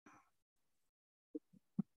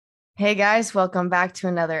Hey guys, welcome back to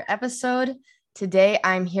another episode. Today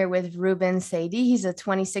I'm here with Ruben Saidi. He's a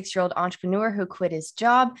 26-year-old entrepreneur who quit his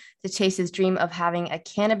job to chase his dream of having a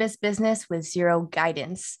cannabis business with zero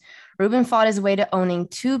guidance. Ruben fought his way to owning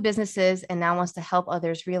two businesses and now wants to help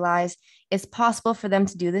others realize it's possible for them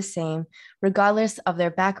to do the same, regardless of their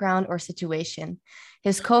background or situation.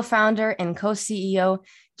 His co-founder and co-CEO,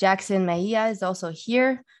 Jackson Mejia, is also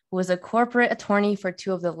here, who is a corporate attorney for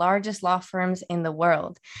two of the largest law firms in the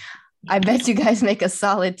world. I bet you guys make a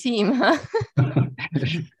solid team, huh?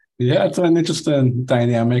 Yeah, it's an interesting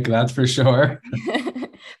dynamic, that's for sure.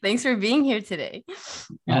 Thanks for being here today.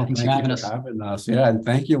 Yeah, Oh, thanks for thank you having for us. having us. Yeah, and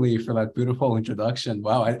thank you, Lee, for that beautiful introduction.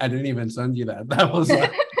 Wow, I didn't even send you that. That was,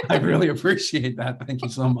 I really appreciate that. Thank you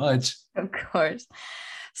so much. Of course.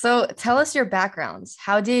 So tell us your backgrounds.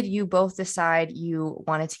 How did you both decide you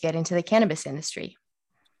wanted to get into the cannabis industry?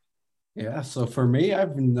 Yeah, so for me,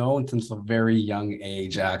 I've known since a very young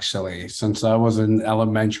age, actually, since I was in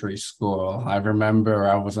elementary school. I remember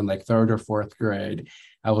I was in like third or fourth grade.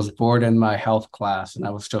 I was bored in my health class and I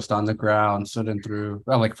was just on the ground sitting through,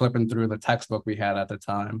 well, like flipping through the textbook we had at the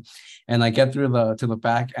time. And I get through the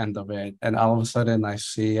back end of it, and all of a sudden I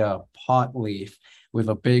see a pot leaf with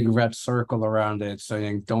a big red circle around it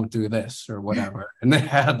saying, "Don't do this," or whatever. And they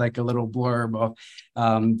had like a little blurb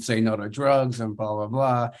of say no to drugs and blah, blah,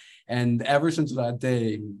 blah. And ever since that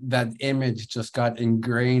day, that image just got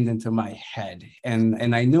ingrained into my head.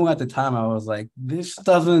 And I knew at the time, I was like, this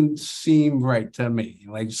doesn't seem right to me.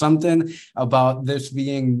 Like something about this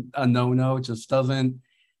being a no-no just doesn't,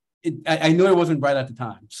 I knew it wasn't right at the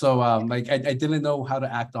time. So like I didn't know how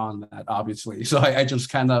to act on that, obviously. So I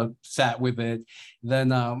just kind of sat with it. Then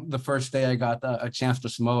the first day I got a chance to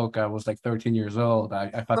smoke, I was like 13 years old.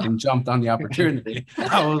 I fucking jumped on the opportunity.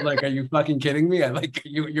 I was like, are you fucking kidding me? I like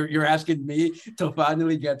you're asking me to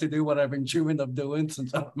finally get to do what I've been dreaming of doing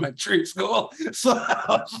since elementary school. So I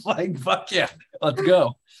was like, fuck yeah, let's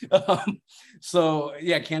go. So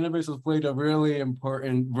yeah, cannabis has played a really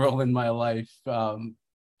important role in my life.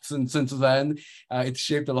 Since then, it's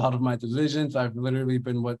shaped a lot of my decisions. I've literally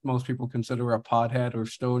been what most people consider a pothead or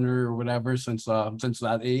stoner or whatever since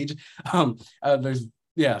that age. There's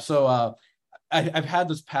yeah, so I've had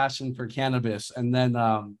this passion for cannabis, and then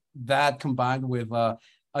that combined with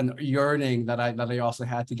an yearning that I also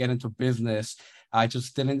had to get into business. I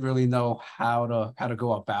just didn't really know how to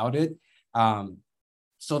go about it.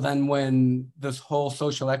 So then when this whole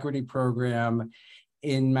social equity program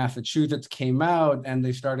in Massachusetts came out and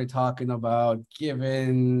they started talking about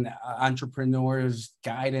giving entrepreneurs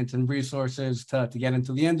guidance and resources to get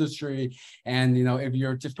into the industry. And, you know, if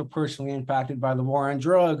you're disproportionately impacted by the war on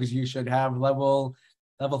drugs, you should have level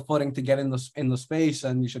footing to get in the space,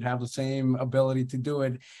 and you should have the same ability to do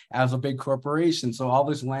it as a big corporation. So all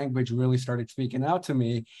this language really started speaking out to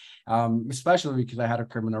me, especially because I have a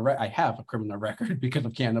criminal record because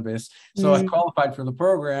of cannabis. So I qualified for the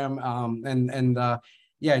program, and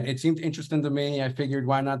yeah, it seemed interesting to me. I figured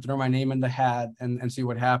why not throw my name in the hat and see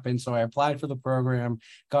what happens. So I applied for the program,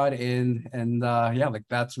 got in, and yeah, like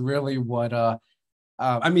that's really what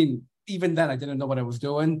I mean, even then I didn't know what I was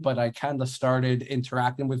doing, but I kind of started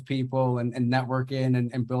interacting with people and networking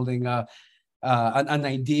and building an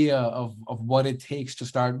idea of what it takes to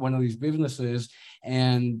start one of these businesses.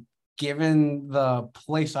 And given the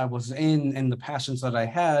place I was in and the passions that I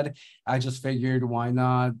had, I just figured why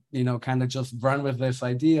not, you know, kind of just run with this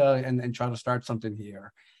idea and try to start something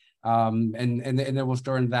here. And it was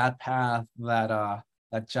during that path that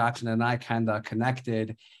Jackson and I kind of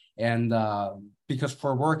connected. And because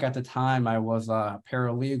for work at the time, I was a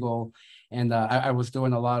paralegal, and I was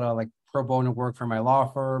doing a lot of like pro bono work for my law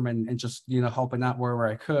firm and just, you know, helping out wherever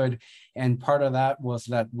I could. And part of that was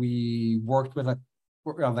that we worked with like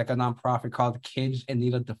a nonprofit called Kids in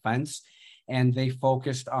Need of Defense. And they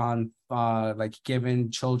focused on like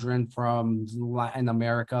giving children from Latin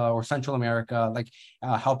America or Central America, like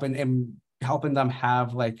helping them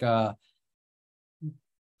have like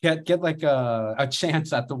get like a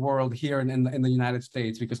chance at the world here in the United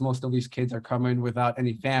States, because most of these kids are coming without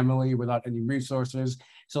any family, without any resources.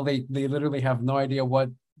 So they literally have no idea what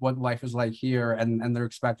life is like here, and they're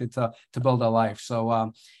expected to build a life.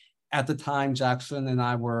 So at the time, Jackson and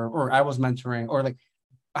I was mentoring, or like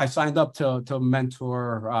I signed up to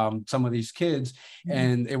mentor some of these kids,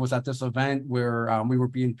 and it was at this event where we were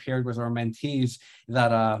being paired with our mentees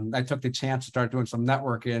that I took the chance to start doing some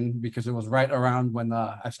networking, because it was right around when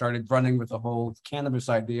I started running with the whole cannabis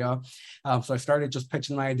idea. So I started just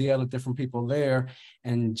pitching my idea to different people there,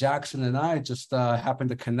 and Jackson and I just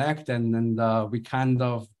happened to connect, and we kind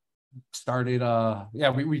of started.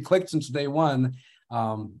 Yeah, we clicked since day one.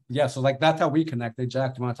 Yeah, so like that's how we connected.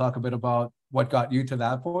 Jack, do you want to talk a bit about what got you to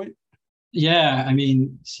that point? Yeah, I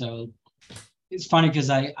mean, so it's funny because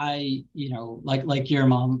like your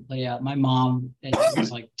mom, yeah, my mom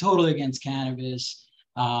was like totally against cannabis,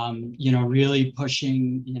 really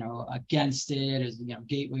pushing, against it as,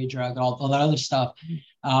 gateway drug, all that other stuff.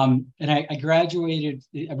 And I graduated,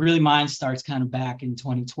 really mine starts kind of back in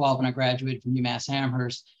 2012 when I graduated from UMass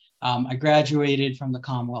Amherst. I graduated from the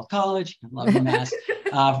Commonwealth College. I love UMass.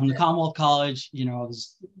 From the Commonwealth College, I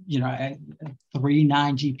was, at 3.9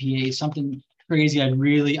 GPA, something crazy. I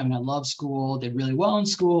love school, did really well in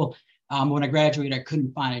school. When I graduated, I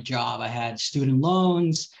couldn't find a job. I had student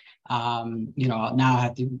loans. Now I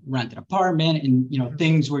had to rent an apartment, and,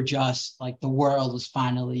 things were just like the world was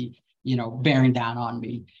finally, bearing down on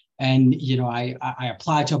me. And, I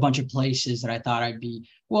applied to a bunch of places that I thought I'd be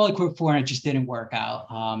well equipped for, and it just didn't work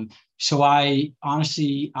out. So I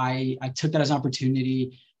honestly, I took that as an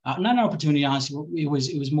opportunity. Not an opportunity, honestly. It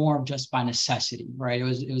was more of just by necessity, right?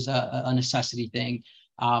 It was a necessity thing.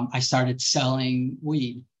 I started selling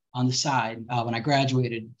weed on the side when I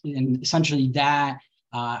graduated, and essentially that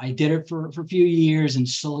I did it for a few years and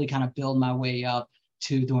slowly kind of build my way up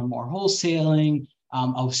to doing more wholesaling.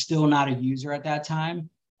 I was still not a user at that time,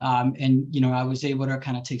 and I was able to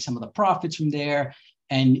kind of take some of the profits from there.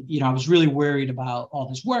 And, I was really worried about all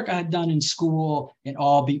this work I had done in school and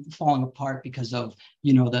all be falling apart because of,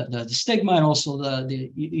 the stigma and also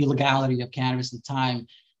the illegality of cannabis at the time.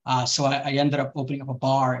 So I ended up opening up a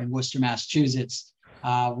bar in Worcester, Massachusetts,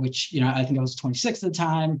 which, I think I was 26 at the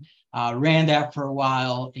time, ran that for a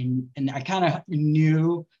while. And I kind of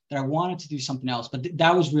knew that I wanted to do something else, but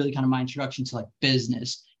that was really kind of my introduction to like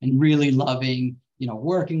business and really loving,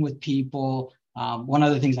 working with people. One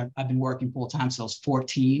of the things I've been working full time since I was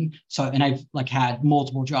 14. So, and I've like had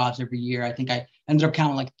multiple jobs every year. I think I ended up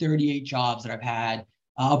counting like 38 jobs that I've had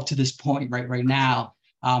up to this point right now.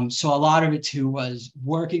 So a lot of it too was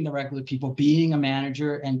working directly with people, being a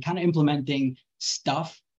manager and kind of implementing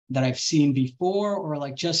stuff that I've seen before or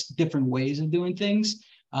like just different ways of doing things.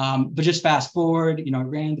 But just fast forward, I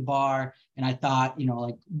ran the bar and I thought,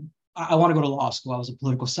 like I want to go to law school. I was a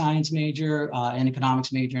political science major and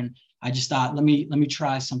economics major. And I just thought, let me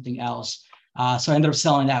try something else. So I ended up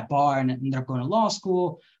selling that bar and ended up going to law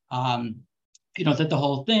school. Did the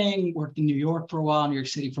whole thing, worked in New York for a while, New York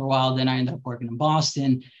City for a while. Then I ended up working in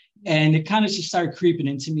Boston. And it kind of just started creeping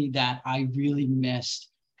into me that I really missed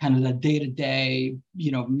kind of the day-to-day,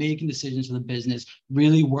 making decisions for the business,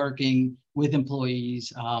 really working with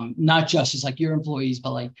employees, not just as like your employees,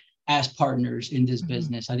 but like as partners in this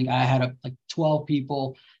business. I think I had like 12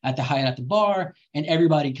 people at the height at the bar, and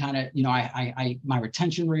everybody kind of, my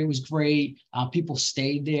retention rate was great. People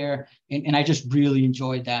stayed there, and I just really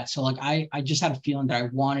enjoyed that. So like, I just had a feeling that I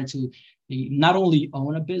wanted to not only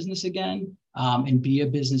own a business again and be a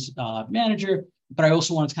business manager, but I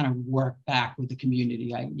also wanted to kind of work back with the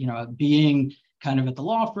community. Being kind of at the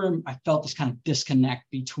law firm, I felt this kind of disconnect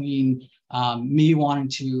between me wanting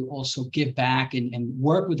to also give back and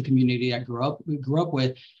work with the community I grew up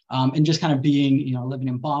with, and just kind of being, living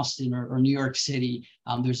in Boston or New York City.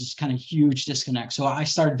 There's this kind of huge disconnect. So I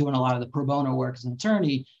started doing a lot of the pro bono work as an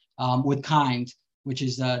attorney with Kind, which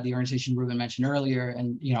is the organization Ruben mentioned earlier.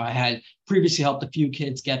 And, I had previously helped a few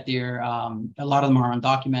kids get there. A lot of them are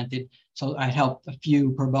undocumented. So I helped a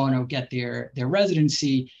few pro bono get their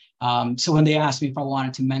residency. So when they asked me if I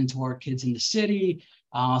wanted to mentor kids in the city,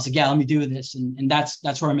 I was like, yeah, let me do this. And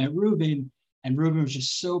that's where I met Ruben. And Ruben was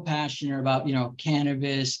just so passionate about,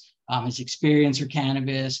 cannabis, his experience with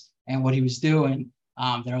cannabis and what he was doing,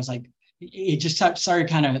 that I was like, it just started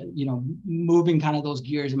kind of, moving kind of those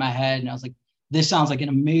gears in my head. And I was like, this sounds like an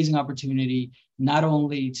amazing opportunity, not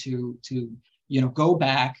only to go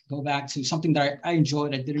back to something that I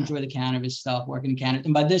enjoyed. I did enjoy the cannabis stuff, working in cannabis.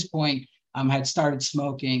 And by this point, I had started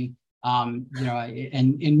smoking, and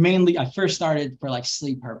mainly I first started for like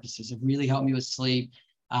sleep purposes. It really helped me with sleep.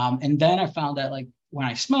 And then I found that like when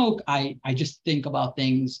I smoke, I just think about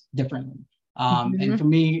things differently. And for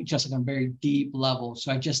me, just like on a very deep level.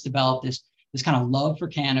 So I just developed this kind of love for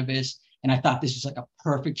cannabis. And I thought this was like a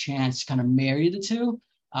perfect chance to kind of marry the two.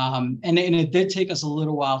 And it did take us a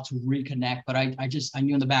little while to reconnect, but I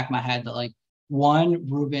knew in the back of my head that like, one,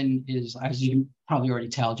 Ruben is, as you can probably already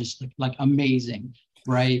tell, just like amazing,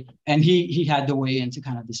 right? And he had the way into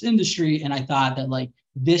kind of this industry. And I thought that like,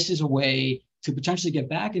 this is a way to potentially get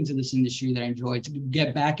back into this industry that I enjoyed, to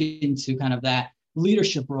get back into kind of that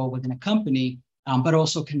leadership role within a company, but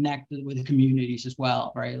also connect with the communities as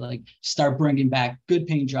well, right? Like start bringing back good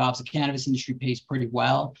paying jobs. The cannabis industry pays pretty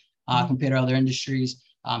well compared to other industries.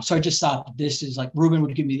 So I just thought this is like Ruben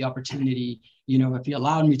would give me the opportunity, you know, if he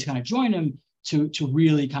allowed me to kind of join him to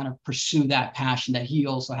really kind of pursue that passion that he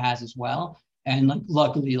also has as well. And like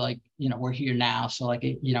luckily, like, you know, we're here now. So like,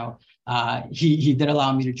 you know, he did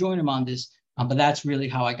allow me to join him on this. But that's really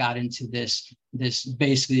how I got into this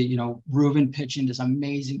basically, you know, Ruben pitching this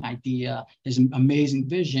amazing idea, his amazing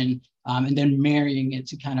vision, and then marrying it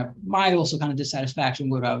to kind of my also kind of dissatisfaction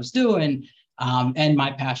with what I was doing, and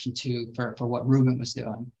my passion too for what Ruben was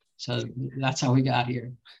doing. So that's how we got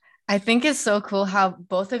here. I think it's so cool how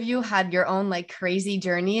both of you had your own like crazy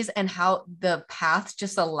journeys and how the paths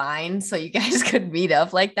just aligned so you guys could meet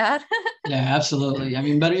up like that. Yeah, absolutely. I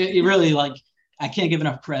mean, but it really like I can't give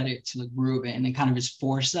enough credit to like Ruben and kind of his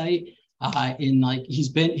foresight. In like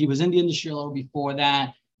he was in the industry a little before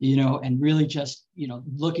that, you know, and really just, you know,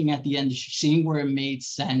 looking at the industry, seeing where it made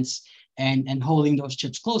sense and holding those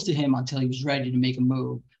chips close to him until he was ready to make a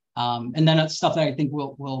move. And then stuff that I think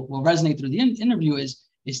will resonate through the interview is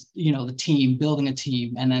you know, the team, building a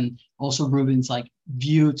team, and then also Ruben's like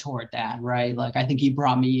view toward that, right? Like I think he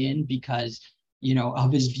brought me in because, you know,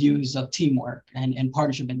 of his views of teamwork and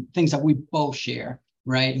partnership and things that we both share,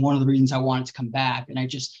 right? And one of the reasons I wanted to come back, and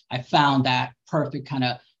I found that perfect kind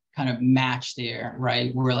of match there,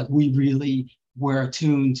 right? Where like we really were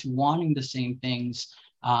attuned to wanting the same things.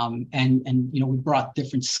 And you know, we brought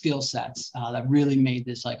different skill sets that really made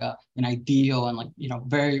this like an ideal and like, you know,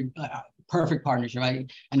 very perfect partnership. I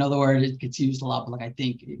know the word it gets used a lot, but like I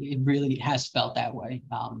think it really has felt that way.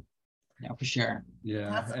 You know, for sure.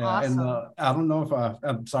 Yeah, That's awesome. and I don't know if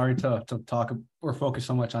I'm sorry to talk or focus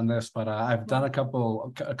so much on this, but I've done a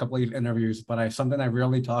couple of interviews, but something I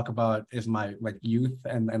really talk about is my like youth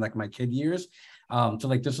and like my kid years. So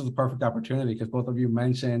like this is the perfect opportunity because both of you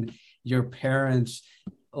mentioned your parents'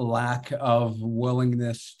 lack of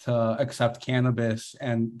willingness to accept cannabis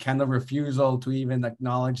and kind of refusal to even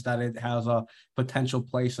acknowledge that it has a potential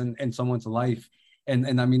place in someone's life.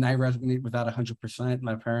 And I mean, I resonate with that 100%.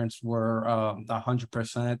 My parents were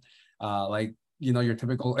 100% like, you know, your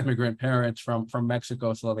typical immigrant parents from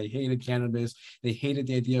Mexico. So they hated cannabis. They hated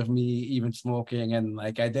the idea of me even smoking. And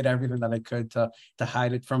like, I did everything that I could to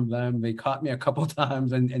hide it from them. They caught me a couple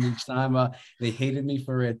times and each time they hated me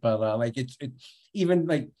for it. But like, it even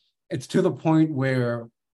like, it's to the point where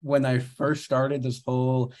when I first started this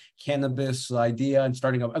whole cannabis idea and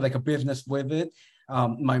starting like a business with it,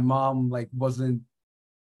 my mom like wasn't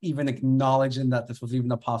even acknowledging that this was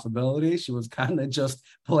even a possibility. She was kind of just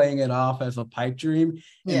playing it off as a pipe dream.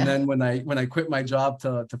 Yeah. And then when I quit my job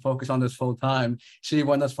to focus on this full time, she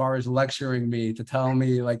went as far as lecturing me to tell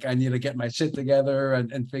me like I need to get my shit together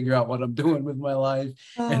and figure out what I'm doing with my life.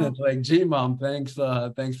 And it's like, gee, mom, thanks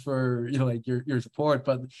for, you know, like your support.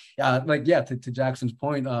 But like, yeah, to Jackson's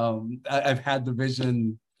point, I've had the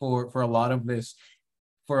vision for a lot of this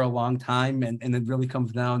for a long time, and it really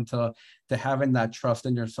comes down to having that trust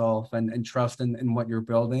in yourself and trust in what you're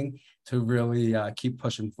building to really keep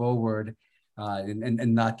pushing forward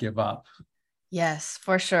and not give up. Yes,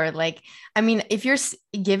 for sure. Like, I mean, if you're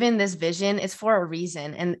given this vision, it's for a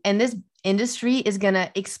reason, and this industry is gonna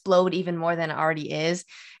explode even more than it already is.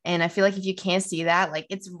 And I feel like if you can't see that, like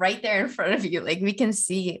it's right there in front of you. Like we can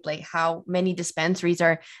see like how many dispensaries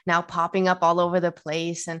are now popping up all over the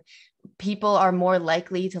place, and people are more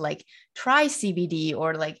likely to like try CBD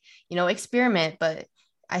or like, you know, experiment. But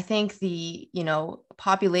I think the, you know,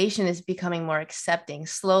 population is becoming more accepting.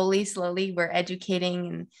 Slowly, we're educating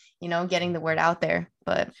and, you know, getting the word out there.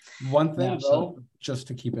 But one thing though, just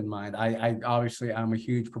to keep in mind, I obviously I'm a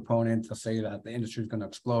huge proponent to say that the industry is going to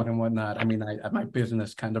explode and whatnot. I mean, my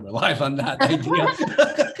business kind of relies on that idea,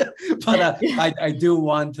 but I do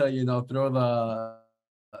want to, you know, throw the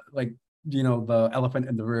like, you know, the elephant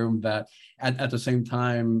in the room that at the same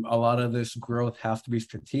time, a lot of this growth has to be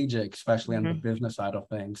strategic, especially on the business side of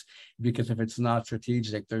things, because if it's not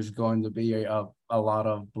strategic, there's going to be a lot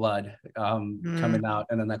of blood coming out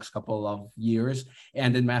in the next couple of years.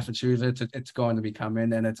 And in Massachusetts, it's going to be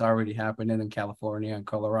coming, and it's already happening in California and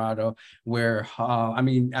Colorado, where, I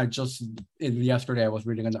mean, yesterday I was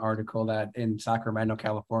reading an article that in Sacramento,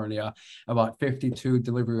 California, about 52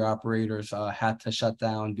 delivery operators had to shut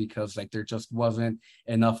down because like there just wasn't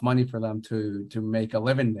enough money for them to make a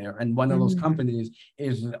living there. And one of those companies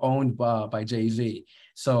is owned by Jay-Z.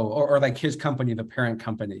 So, or like his company, the parent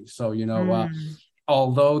company. So, you know,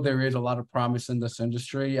 although there is a lot of promise in this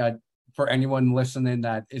industry, for anyone listening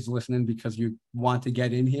that is listening because you want to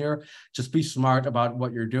get in here, just be smart about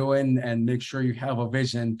what you're doing and make sure you have a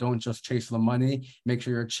vision. Don't just chase the money. Make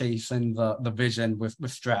sure you're chasing the vision with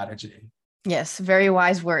strategy. Yes, very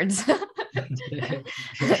wise words. That's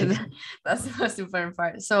the most important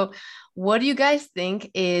part. So what do you guys think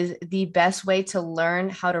is the best way to learn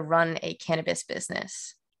how to run a cannabis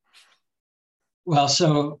business? Well,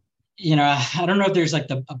 so, I don't know if there's like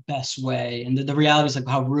a best way. And the reality is like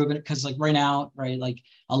how Ruben, because like right now, right, like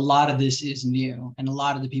a lot of this is new and a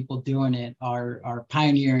lot of the people doing it are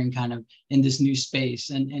pioneering kind of in this new space.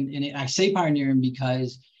 And I say pioneering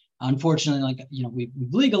because unfortunately, like, we've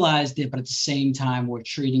legalized it, but at the same time, we're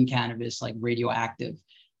treating cannabis like radioactive.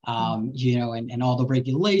 And all the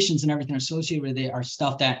regulations and everything associated with it are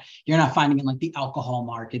stuff that you're not finding in like the alcohol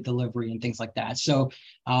market, delivery and things like that. So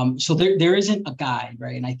there isn't a guide,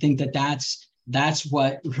 right? And I think that's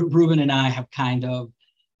what Ruben and I have kind of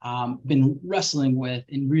been wrestling with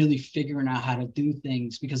and really figuring out how to do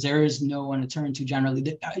things, because there is no one to turn to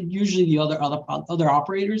generally. Usually the other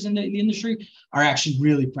operators in the industry are actually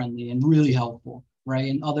really friendly and really helpful.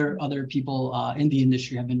 Right. And other people in the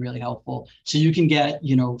industry have been really helpful. So you can get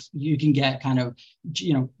kind of,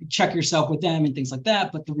 check yourself with them and things like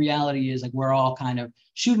that. But the reality is like, we're all kind of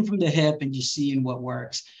shooting from the hip and just seeing what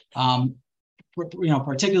works.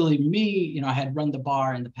 Particularly me, I had run the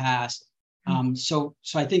bar in the past. So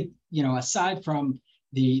I think, aside from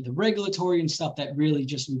the regulatory and stuff that really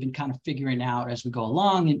just we've been kind of figuring out as we go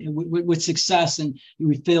along and with success, and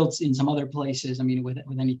we failed in some other places. I mean, with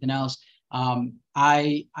anything else.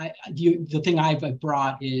 The thing I've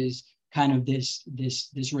brought is kind of this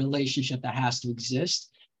relationship that has to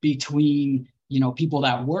exist between, people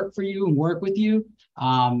that work for you and work with you,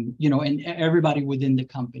 and everybody within the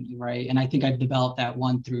company. Right. And I think I've developed that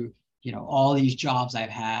one through, all these jobs I've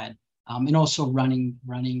had, and also running,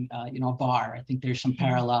 a bar. I think there's some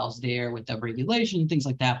parallels there with the regulation and things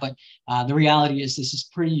like that. But the reality is this is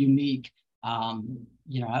pretty unique. I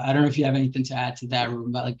don't know if you have anything to add to that,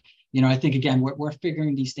 Ruben, but like, I think, again, we're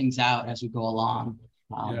figuring these things out as we go along.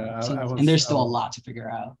 And there's still a lot to figure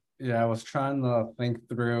out. Yeah, I was trying to think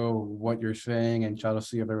through what you're saying and try to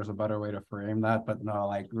see if there was a better way to frame that. But no,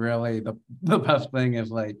 like really the best thing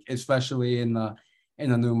is like, especially in a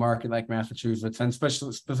new market like Massachusetts, and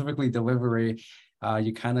specifically delivery,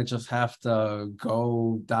 you kind of just have to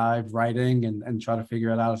go dive right in and try to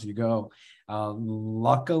figure it out as you go.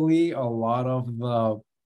 Luckily, a lot of the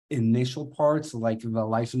initial parts, like the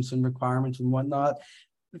licensing requirements and whatnot,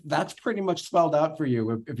 that's pretty much spelled out for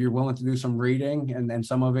you if you're willing to do some reading, and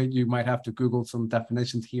some of it you might have to Google some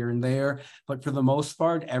definitions here and there. But for the most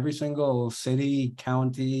part, every single city,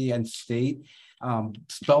 county, and state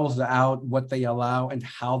spells out what they allow and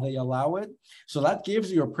how they allow it. So that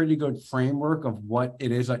gives you a pretty good framework of what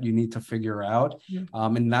it is that you need to figure out.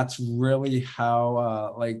 And that's really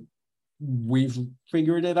how we've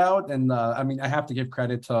figured it out. And I mean, I have to give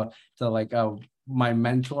credit to like my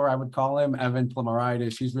mentor, I would call him, Evan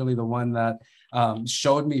Plimarides. He's really the one that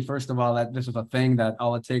showed me, first of all, that this is a thing that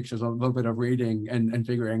all it takes is a little bit of reading and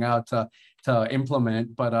figuring out to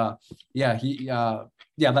implement. But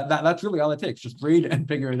that's really all it takes. Just read and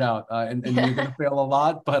figure it out. And you're going to fail a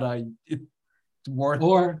lot, but it's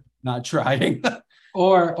worth not trying.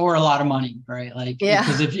 Or a lot of money, right? Like,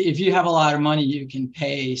 because if you have a lot of money, you can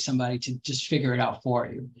pay somebody to just figure it out for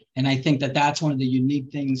you. And I think that's one of the unique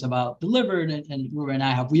things about Delivered, and Ruben and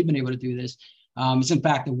I we've been able to do this. It's in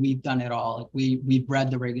fact that we've done it all. Like we've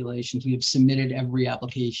read the regulations, we have submitted every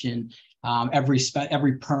application,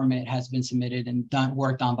 every permit has been submitted and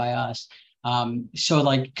worked on by us. So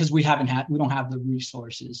like, because we don't have the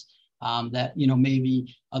resources that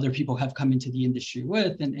maybe other people have come into the industry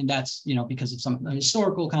with, and that's because of some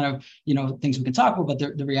historical kind of things we can talk about.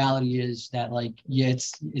 But the reality is that like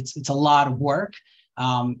it's a lot of work.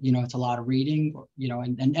 It's a lot of reading.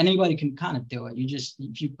 And anybody can kind of do it.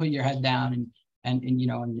 If you put your head down and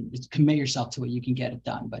commit yourself to it, you can get it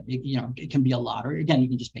done. But it can be a lot, or again, you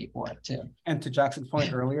can just pay for it too. And to Jackson's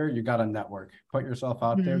point earlier, you got to network, put yourself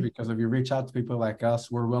out there, because if you reach out to people like us,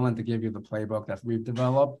 we're willing to give you the playbook that we've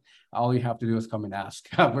developed. All you have to do is come and ask.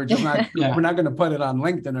 We're just not, we're not going to put it on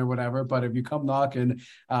LinkedIn or whatever, but if you come knocking,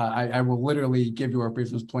 I will literally give you our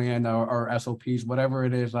business plan or SOPs, whatever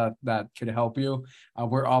it is that could help you.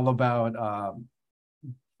 We're all about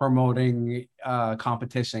promoting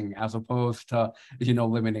competition as opposed to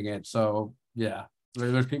limiting it. So yeah,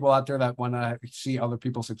 there's people out there that want to see other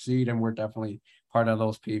people succeed, and we're definitely part of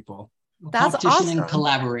those people. That's awesome. And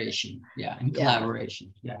collaboration.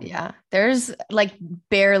 Collaboration. Yeah. There's like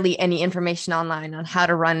barely any information online on how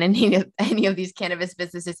to run any of these cannabis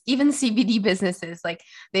businesses, even CBD businesses. Like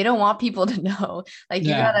they don't want people to know. Like you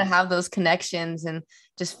gotta have those connections and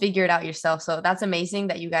just figure it out yourself. So that's amazing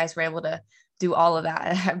that you guys were able to do all of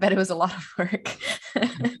that. I bet it was a lot of work.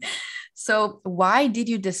 So why did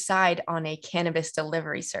you decide on a cannabis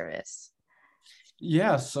delivery service?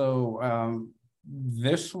 Yeah, so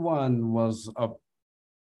this one was a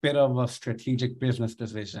bit of a strategic business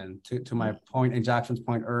decision to my point and Jackson's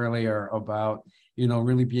point earlier about,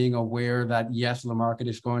 really being aware that yes, the market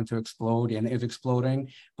is going to explode and is exploding,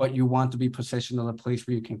 but you want to be positioned in a place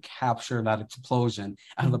where you can capture that explosion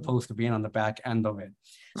as opposed to being on the back end of it.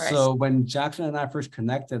 Right. So when Jackson and I first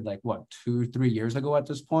connected, like what, 2-3 years ago at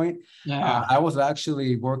this point, Yeah. I was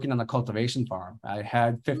actually working on a cultivation farm. I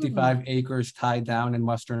had 55 acres tied down in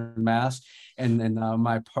Western Mass, and then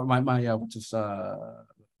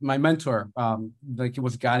my mentor, like, it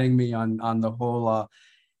was guiding me on the whole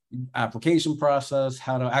application process,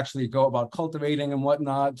 how to actually go about cultivating and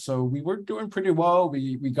whatnot. So we were doing pretty well.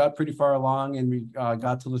 We got pretty far along, and we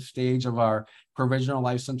got to the stage of our provisional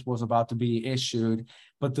license was about to be issued.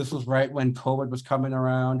 But this was right when COVID was coming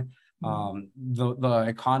around. The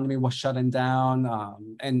economy was shutting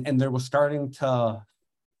down, and there was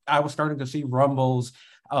I was starting to see rumbles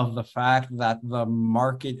of the fact that the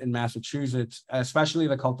market in Massachusetts, especially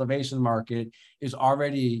the cultivation market, is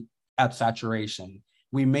already at saturation.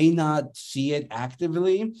 We may not see it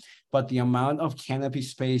actively, but the amount of canopy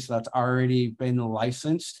space that's already been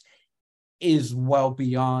licensed is well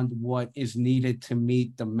beyond what is needed to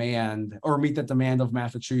meet demand or meet the demand of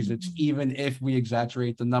Massachusetts, even if we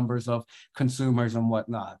exaggerate the numbers of consumers and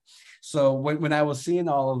whatnot. So when I was seeing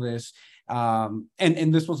all of this,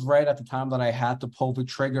 and this was right at the time that I had to pull the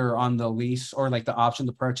trigger on the lease, or like the option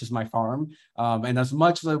to purchase my farm. And as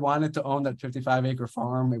much as I wanted to own that 55-acre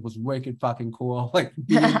farm, it was wicked fucking cool. Like,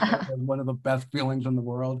 being one of the best feelings in the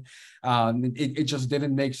world. It just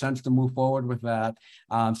didn't make sense to move forward with that,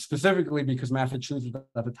 specifically because Massachusetts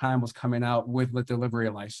at the time was coming out with the delivery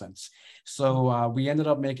license. So we ended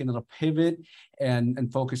up making it a pivot and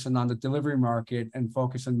focusing on the delivery market and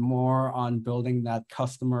focusing more on building that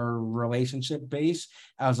customer relationship base,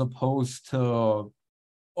 as opposed to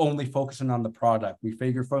only focusing on the product. We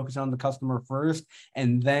figure focusing on the customer first,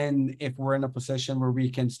 and then if we're in a position where we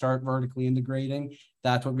can start vertically integrating,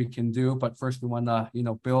 that's what we can do. But first we want to,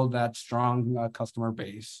 build that strong customer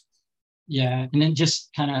base. Yeah, and then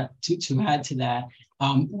just kind of to add to that,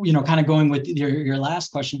 kind of going with your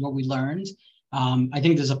last question, what we learned, I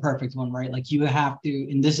think there's a perfect one, right? Like, you have to,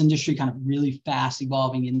 in this industry, kind of really fast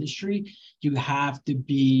evolving industry, you have to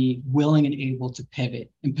be willing and able to pivot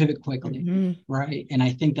and pivot quickly, right? And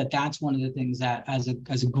I think that that's one of the things that as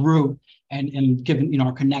a group, and given,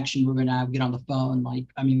 our connection, we're gonna get on the phone, like,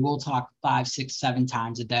 I mean, we'll talk 5, 6, 7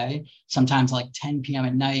 times a day, sometimes like 10 p.m.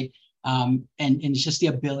 at night. And it's just the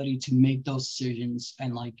ability to make those decisions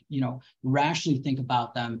and, like, rationally think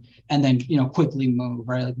about them, and then, quickly move,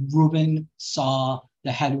 right? Like, Ruben saw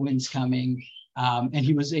the headwinds coming, and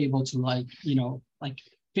he was able to, like,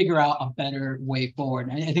 figure out a better way forward.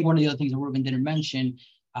 And I think one of the other things that Ruben didn't mention,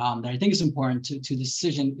 that I think is important to the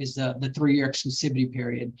decision, is the 3-year exclusivity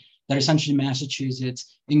period that essentially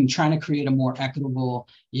Massachusetts, in trying to create a more equitable,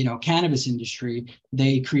 cannabis industry,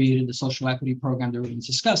 they created the social equity program that we've been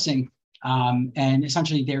discussing. And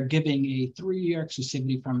essentially they're giving a 3-year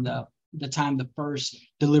exclusivity from the time the first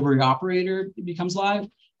delivery operator becomes live,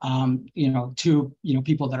 to,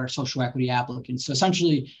 people that are social equity applicants. So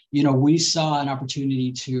essentially, we saw an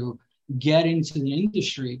opportunity to get into the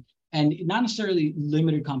industry, and not necessarily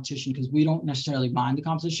limited competition, because we don't necessarily mind the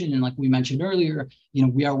competition. And like we mentioned earlier,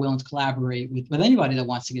 we are willing to collaborate with anybody that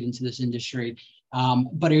wants to get into this industry.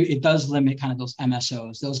 But it does limit kind of those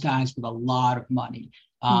MSOs, those guys with a lot of money,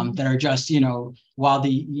 that are just, while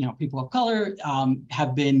the, people of color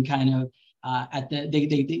have been kind of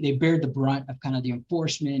they bear the brunt of kind of the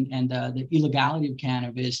enforcement and the illegality of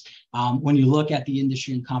cannabis. When you look at the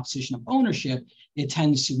industry and composition of ownership, it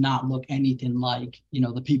tends to not look anything like,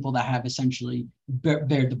 the people that have essentially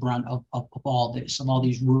bared the brunt of all this, of all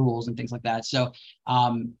these rules and things like that. So,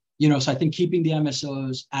 so I think keeping the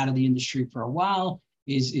MSOs out of the industry for a while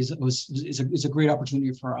is a great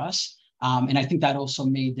opportunity for us. And I think that also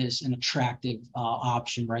made this an attractive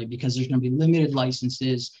option, right? Because there's going to be limited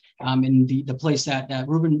licenses. In the place that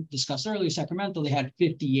Ruben discussed earlier, Sacramento, they had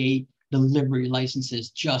 58 delivery licenses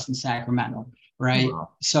just in Sacramento, right? Wow.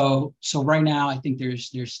 So right now, I think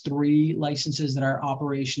there's 3 licenses that are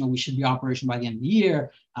operational. We should be operational by the end of the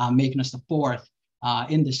year, making us the 4th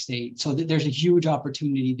in the state. So there's a huge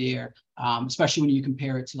opportunity there, especially when you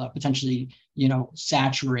compare it to potentially,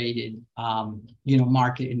 saturated,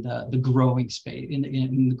 market in the growing space,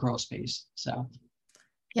 in the grow space. So.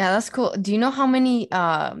 Yeah, that's cool. Do you know how many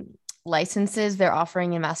licenses they're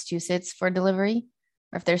offering in Massachusetts for delivery?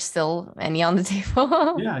 or if there's still any on the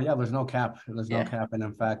table. Yeah, there's no cap. There's no Yeah. cap. And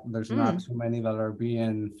in fact, there's not too many that are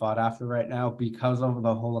being fought after right now because of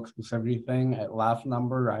the whole exclusivity thing. At last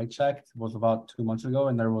number I checked was about 2 months ago,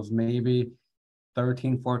 and there was maybe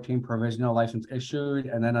 13, 14 provisional license issued,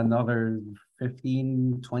 and then another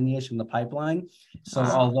 15, 20-ish in the pipeline. So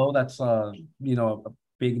Wow. although that's a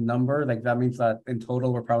big number, like that means that in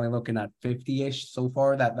total we're probably looking at 50-ish so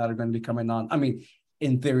far that are going to be coming on. I mean,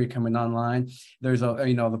 in theory, coming online. There's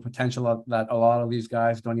the potential of that a lot of these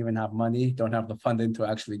guys don't even have money, don't have the funding to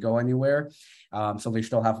actually go anywhere. So they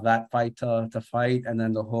still have that fight to fight, and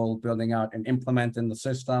then the whole building out and implementing the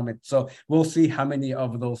system. So we'll see how many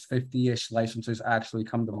of those 50-ish licenses actually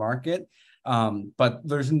come to market. But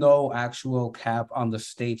there's no actual cap on the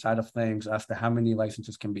state side of things as to how many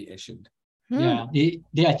licenses can be issued. Yeah,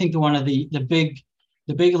 I think one of the big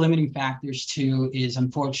limiting factors too is,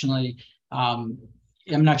 unfortunately,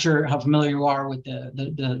 I'm not sure how familiar you are with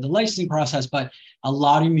the licensing process, but a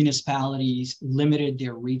lot of municipalities limited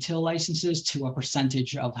their retail licenses to a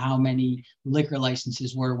percentage of how many liquor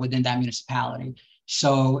licenses were within that municipality.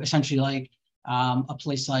 So essentially, like a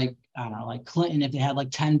place like, I don't know, like Clinton, if they had like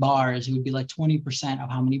 10 bars, it would be like 20% of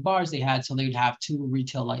how many bars they had. So they would have 2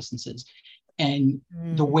 retail licenses. And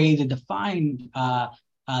the way to define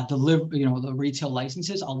the retail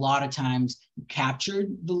licenses, a lot of times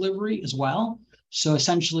captured delivery as well. So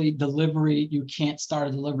essentially, delivery, you can't start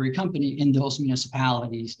a delivery company in those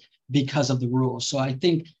municipalities because of the rules. So I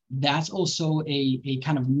think that's also a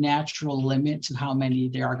kind of natural limit to how many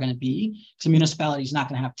there are going to be. So municipality is not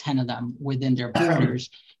going to have 10 of them within their borders,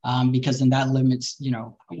 because then that limits,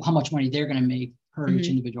 how much money they're going to make per each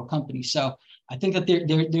individual company. So I think that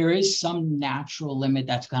there is some natural limit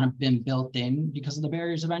that's kind of been built in because of the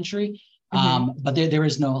barriers of entry. But there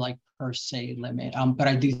is no like per se limit. But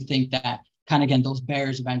I do think that kind of, again, those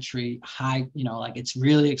barriers of entry, high, like it's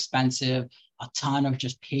really expensive, a ton of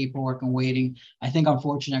just paperwork and waiting. I think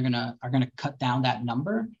unfortunately are gonna cut down that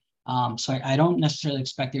number. So I don't necessarily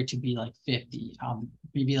expect there to be like 50,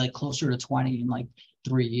 maybe like closer to 20 in like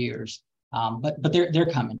 3 years. But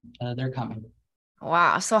they're coming. They're coming.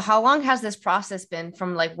 Wow. So how long has this process been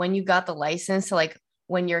from like when you got the license to like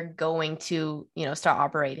when you're going to, start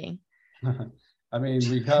operating? I mean,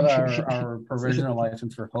 we got our provisional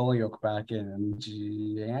license for Holyoke back in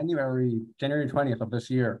January 20th of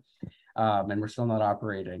this year. And we're still not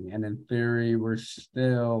operating. And in theory, we're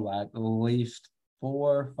still at least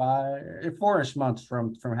 4-ish months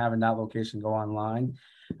from having that location go online.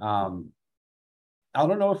 I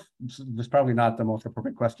don't know if this is probably not the most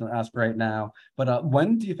appropriate question to ask right now, but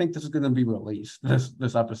when do you think this is going to be released,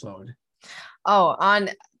 this episode? Oh, on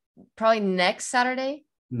probably next Saturday.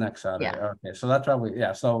 Next Saturday. Yeah. Okay. So that's probably,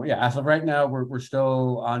 yeah. So yeah, as of right now, we're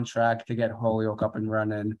still on track to get Holyoke up and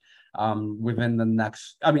running within the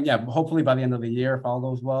next, hopefully by the end of the year, if all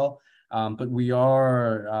goes well. But we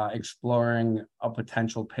are exploring a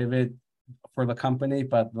potential pivot for the company,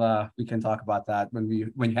 but we can talk about that when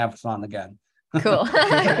you have us on again. Cool.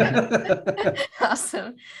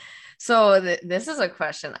 Awesome. So this is a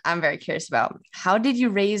question I'm very curious about. Has did you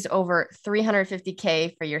raise over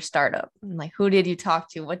 $350K for your startup? Like, who did you talk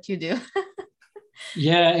to? What do you do?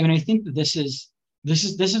 Yeah, I mean, I think that this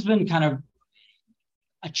has been kind of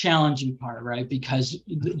a challenging part, right? Because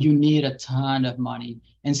you need a ton of money,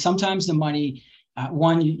 and sometimes the money,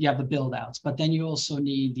 you have the build outs, but then you also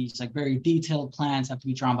need these like very detailed plans have to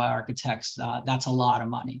be drawn by architects. That's a lot of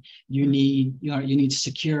money. You need to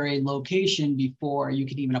secure a location before you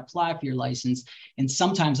can even apply for your license. And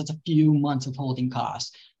sometimes that's a few months of holding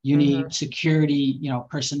costs. You need security,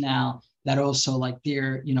 personnel that also like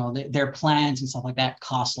their plans and stuff like that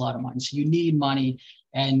cost a lot of money. So you need money.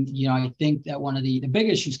 And, I think that one of the big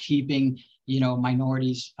issues keeping,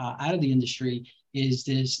 minorities out of the industry is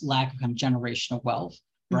this lack of kind of generational wealth,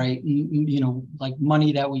 right? Like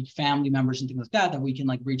money that family members and things like that we can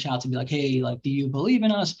like reach out to be like, hey, like, do you believe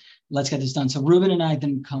in us? Let's get this done. So Ruben and I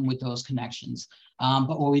didn't come with those connections.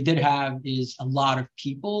 But what we did have is a lot of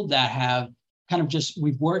people that have kind of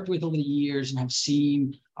we've worked with over the years and have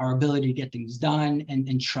seen our ability to get things done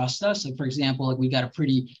and trust us. Like, for example, like we got a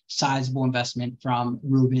pretty sizable investment from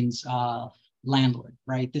Ruben's landlord,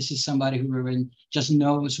 right? This is somebody who Ruben just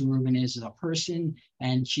knows who Ruben is as a person,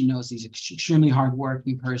 and she knows he's an extremely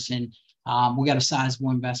hardworking person. We got a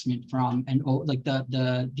sizable investment from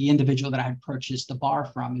the individual that I had purchased the bar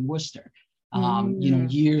from in Worcester.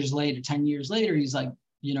 Years later, 10 years later, he's like,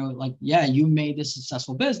 yeah, you made this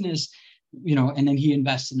successful business, and then he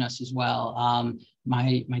invested in us as we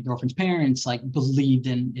my girlfriend's parents like believed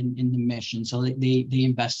in the mission, so they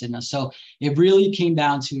invested in us. So it really came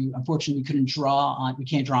down to, unfortunately, we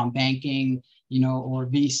can't draw on banking. or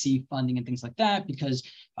VC funding and things like that, because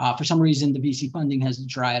for some reason the VC funding has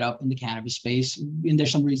dried up in the cannabis space, and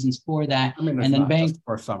there's some reasons for that. I mean, and then just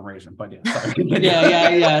for some reason, but yeah,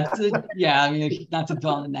 sorry. yeah. I mean, not to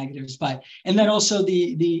dwell on the negatives, but and then also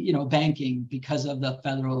the banking, because of the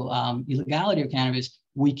federal illegality of cannabis.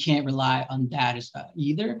 We can't rely on that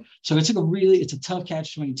either. So it's a tough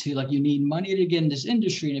catch-22. Like, you need money to get in this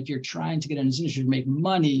industry, and if you're trying to get in this industry to make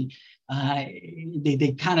money,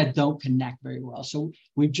 they kind of don't connect very well. So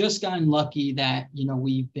we've just gotten lucky that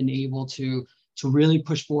we've been able to really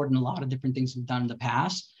push forward in a lot of different things we've done in the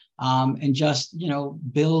past, and just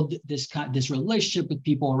build this relationship with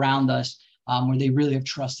people around us, where they really have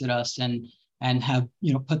trusted us and have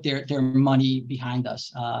put their money behind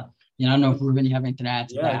us. I don't know if Ruben, you have anything to add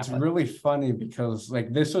to that. Yeah, it's really funny because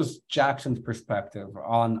this was Jackson's perspective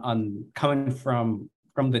on coming from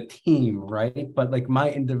the team, right? But my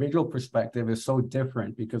individual perspective is so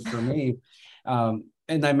different, because for me,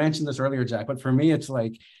 and I mentioned this earlier, Jack, but for me, it's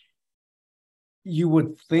you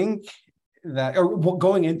would think that, or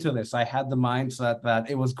going into this, I had the mindset that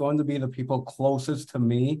it was going to be the people closest to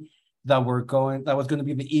me that was going to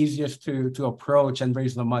be the easiest to approach and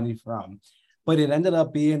raise the money from. But it ended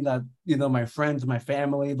up being that, my friends, my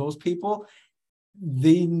family, those people,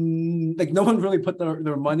 no one really put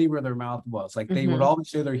their money where their mouth was. They would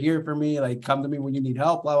always say they're here for me, come to me when you need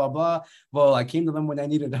help, blah, blah, blah. Well, I came to them when I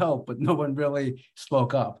needed help, but no one really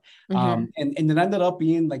spoke up. And it ended up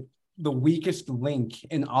being the weakest link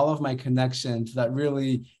in all of my connections that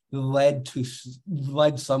really led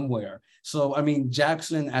somewhere. So, I mean,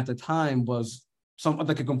 Jackson at the time was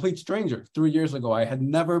a complete stranger. 3 years ago, I had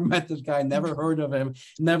never met this guy, never heard of him,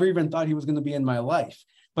 never even thought he was going to be in my life.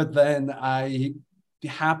 But then I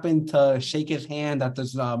happened to shake his hand at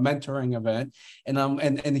this mentoring event,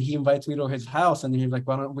 and he invites me to his house, and he's like,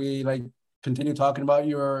 "Why don't we continue talking about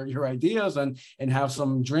your ideas and have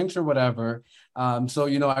some drinks or whatever?" So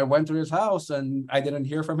I went to his house, and I didn't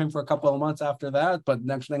hear from him for a couple of months after that. But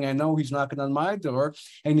next thing I know, he's knocking on my door,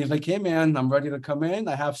 and he's like, "Hey man, I'm ready to come in.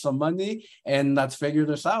 I have some money, and let's figure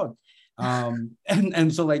this out."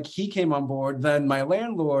 And so he came on board. Then my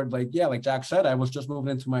landlord, like Jack said, I was just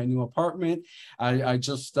moving into my new apartment. I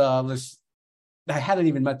just I hadn't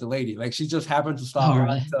even met the lady. She just happened to stop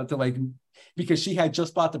to because she had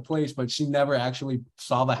just bought the place, but she never actually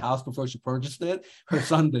saw the house before she purchased it. Her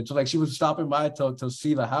son did. So she was stopping by to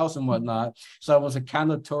see the house and whatnot. So I was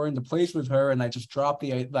kind of touring the place with her, and I just dropped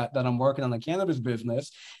that I'm working on the cannabis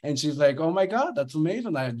business. And she's like, "Oh my God, that's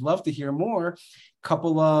amazing. I'd love to hear more."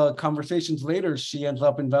 Couple of conversations later, she ends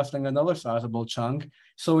up investing another sizable chunk.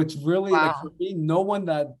 So it's really for me, no one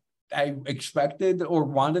that I expected or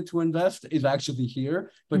wanted to invest is actually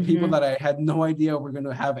here, but people that I had no idea were going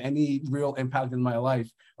to have any real impact in my life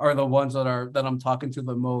are the ones that I'm talking to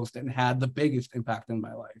the most and had the biggest impact in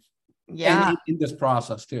my life. Yeah. And in this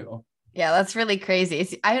process too. Yeah, that's really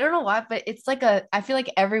crazy. I don't know why, but it's I feel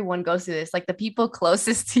like everyone goes through this. The people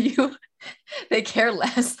closest to you, they care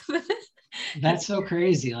less. That's so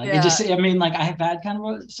crazy. I have had kind of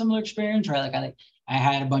a similar experience, right? I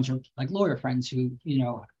had a bunch of lawyer friends who,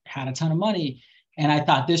 had a ton of money, and I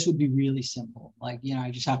thought this would be really simple. I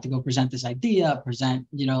just have to go present this idea, present,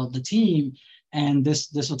 the team, and this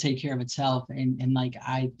will take care of itself. And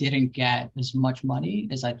I didn't get as much money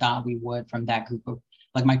as I thought we would from that group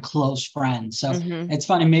of my close friends. So it's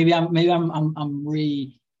funny. Maybe I'm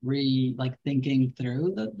thinking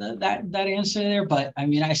through that answer there, but I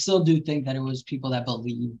mean, I still do think that it was people that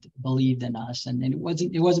believed in us, and it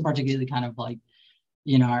wasn't particularly kind of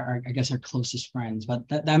our I guess our closest friends, but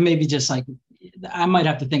that may be just I might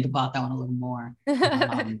have to think about that one a little more.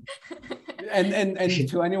 And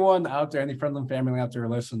to anyone out there, any friends and family out there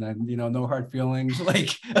listening, no hard feelings,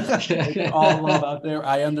 all love out there.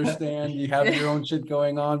 I understand you have your own shit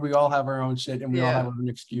going on. We all have our own shit, and we all have our own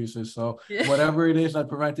excuses. So whatever it is that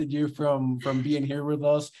prevented you from being here with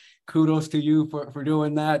us, kudos to you for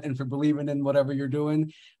doing that and for believing in whatever you're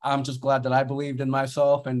doing. I'm just glad that I believed in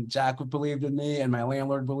myself, and Jack believed in me, and my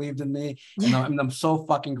landlord believed in me. And I'm so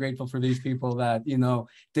fucking grateful for these people that,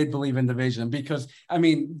 did believe in the vision, because I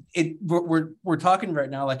mean, we're talking right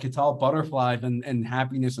now it's all butterflies and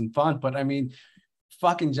happiness and fun. But I mean,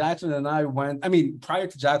 fucking Jackson and I prior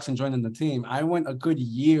to Jackson joining the team, I went a good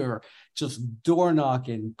year just door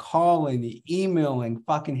knocking, calling, emailing,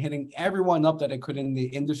 fucking hitting everyone up that I could in the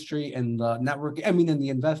industry and the network. I mean, in the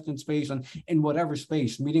investment space and in whatever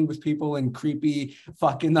space, meeting with people in creepy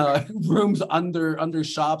fucking rooms under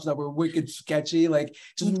shops that were wicked sketchy,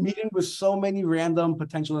 just meeting with so many random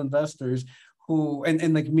potential investors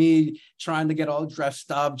and like me trying to get all dressed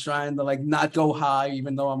up, trying to like not go high,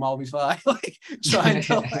 even though I'm always high, like trying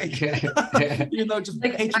to like, just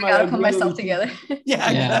like, pitch I gotta put myself people. together.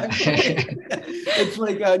 Yeah, exactly. It's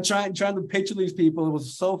like trying to picture these people. It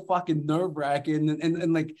was so fucking nerve-wracking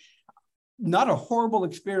and like not a horrible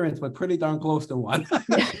experience, but pretty darn close to one.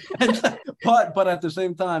 but at the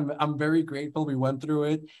same time, I'm very grateful we went through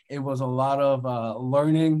it. It was a lot of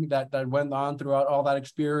learning that went on throughout all that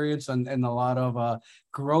experience, and a lot of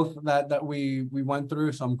growth that we went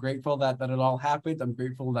through. So I'm grateful that it all happened. I'm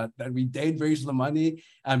grateful that we did raise the money.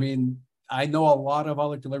 I mean, I know a lot of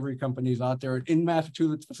other delivery companies out there in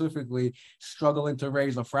Massachusetts specifically struggling to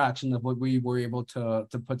raise a fraction of what we were able to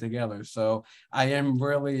put together. So I am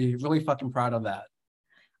really, really fucking proud of that.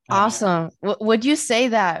 Awesome. Would you say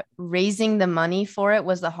that raising the money for it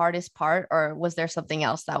was the hardest part, or was there something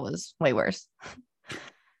else that was way worse?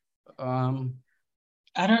 I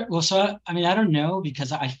don't know,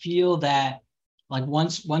 because I feel that like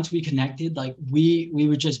once we connected, like we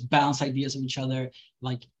would just bounce ideas of each other.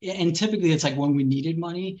 Like, and typically it's like when we needed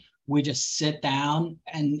money, we just sit down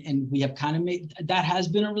and we have kind of made that has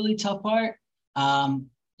been a really tough part.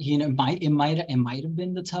 It might have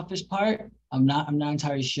been the toughest part. I'm not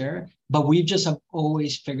entirely sure, but we've just have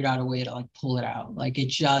always figured out a way to like pull it out. Like it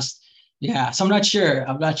just, yeah. So I'm not sure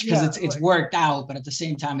because it's worked out, but at the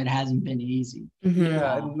same time, it hasn't been easy.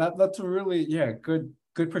 Yeah, and that's a really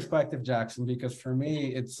good perspective, Jackson, because for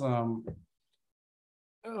me it's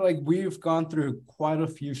like we've gone through quite a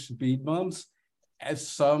few speed bumps, as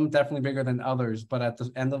some definitely bigger than others, but at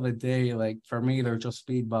the end of the day, like for me they're just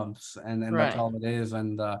speed bumps, and Right. That's all it is.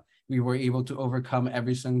 And we were able to overcome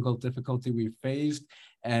every single difficulty we faced,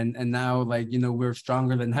 and now like we're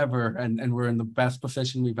stronger than ever, and we're in the best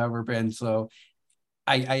position we've ever been. So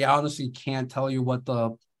I honestly can't tell you what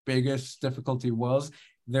the biggest difficulty was.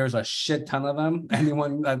 There's a shit ton of them.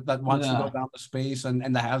 Anyone that wants to go down the space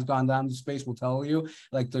and that has gone down the space will tell you,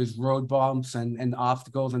 like there's road bumps and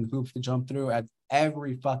obstacles and hoops to jump through at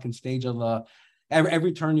every fucking stage of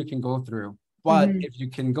every turn you can go through. But if you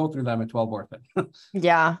can go through them, it's well worth it.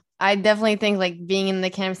 Yeah, I definitely think like being in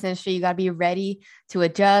the cannabis industry, you got to be ready to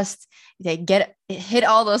adjust. They hit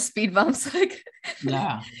all those speed bumps, like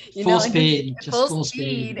full speed, full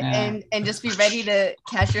speed, and just be ready to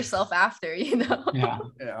catch yourself after. Yeah.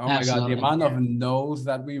 Oh my God, the amount of no's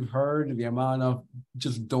that we've heard, the amount of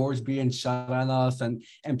just doors being shut on us, and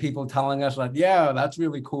people telling us like, yeah, that's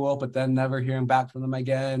really cool, but then never hearing back from them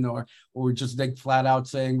again, or just like flat out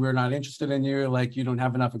saying we're not interested in you, like you don't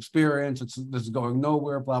have enough experience, this is going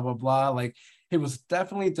nowhere, blah blah blah. Like it was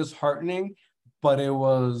definitely disheartening, but it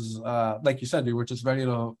was like you said, we were just ready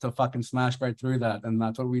to fucking smash right through that, and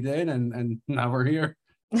that's what we did, and now we're here.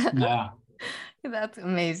 Yeah. That's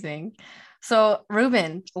amazing. So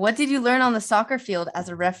Ruben, what did you learn on the soccer field as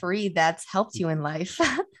a referee that's helped you in life?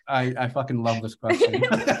 I fucking love this question.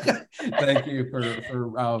 Thank you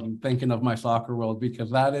for thinking of my soccer world, because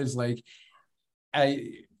that is like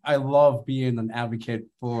I love being an advocate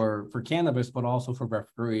for cannabis, but also for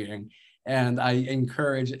refereeing. And I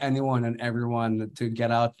encourage anyone and everyone to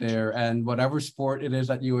get out there, and whatever sport it is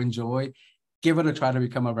that you enjoy, give it a try to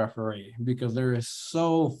become a referee, because there is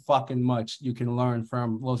so fucking much you can learn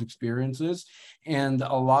from those experiences. And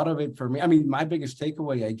a lot of it for me, I mean, my biggest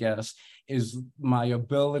takeaway, I guess, is my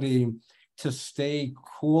ability to stay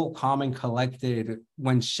cool, calm, and collected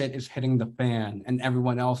when shit is hitting the fan and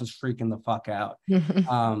everyone else is freaking the fuck out.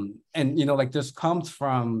 And like this comes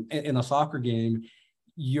from in a soccer game,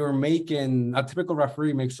 you're making a typical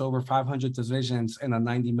referee makes over 500 decisions in a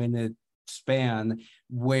 90-minute span,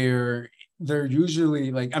 where they're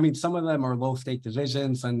usually like, I mean, some of them are low stake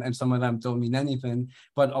decisions and some of them don't mean anything,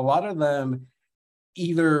 but a lot of them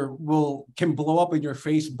either can blow up in your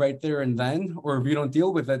face right there and then, or if you don't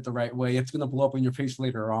deal with it the right way, it's going to blow up in your face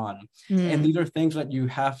later on. And these are things that you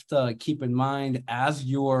have to keep in mind as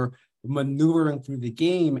you're maneuvering through the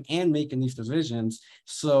game and making these decisions.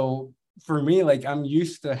 So for me, like I'm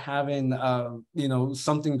used to having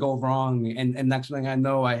something go wrong, and next thing I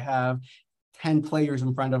know, I have 10 players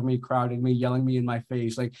in front of me crowding me, yelling me in my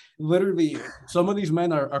face. Like literally, some of these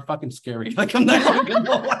men are fucking scary. Like I'm not even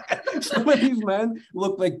gonna lie. Some of these men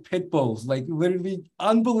look like pit bulls, like literally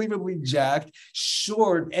unbelievably jacked,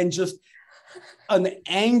 short, and just an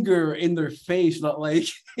anger in their face that like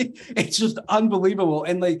it's just unbelievable.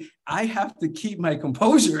 And like I have to keep my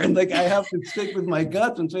composure, and like I have to stick with my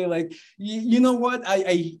guts and say like, you know what,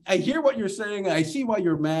 I hear what you're saying, I see why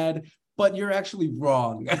you're mad, but you're actually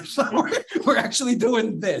wrong. So we're actually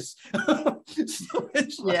doing this. So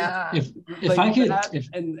it's like, yeah.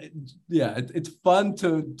 It's fun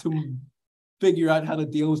to figure out how to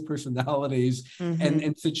deal with personalities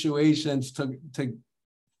and situations to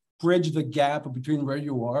bridge the gap between where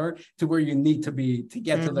you are to where you need to be to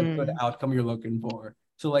get to the good outcome you're looking for.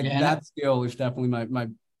 So like that skill is definitely my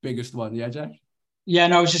biggest one. Yeah, Jack? Yeah,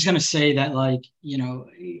 no, I was just gonna say that, like, I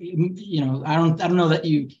don't know that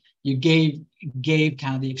you gave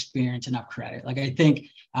kind of the experience enough credit. Like, I think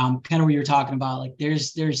kind of what you're talking about, like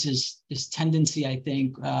there's this tendency, I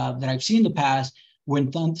think, that I've seen in the past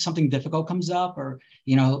when something difficult comes up, or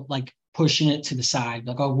like pushing it to the side,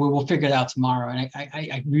 like, oh, we'll figure it out tomorrow. And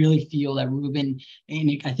I really feel that Ruben,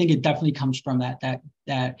 and I think it definitely comes from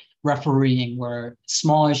that refereeing, where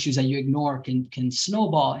small issues that you ignore can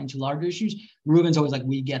snowball into larger issues. Ruben's always like,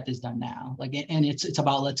 we get this done now. Like, and it's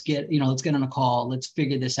about, let's get on a call, let's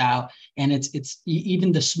figure this out. And it's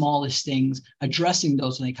even the smallest things, addressing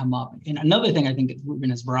those when they come up. And another thing I think that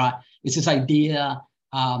Ruben has brought is this idea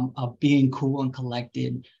of being cool and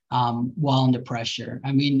collected while under pressure.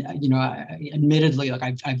 I mean, admittedly, like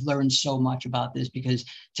I've learned so much about this, because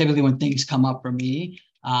typically when things come up for me,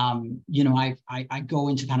 I go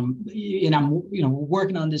into kind of, and I'm,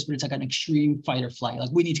 working on this, but it's like an extreme fight or flight.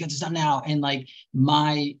 Like, we need to get this done now. And like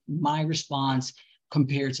my response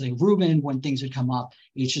compared to like Ruben, when things would come up,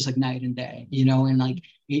 it's just like night and day, and like,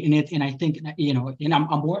 and I think, and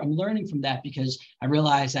I'm learning from that, because I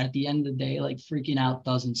realize that at the end of the day, like, freaking out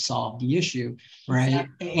doesn't solve the issue, right?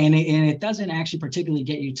 Exactly. And it doesn't actually particularly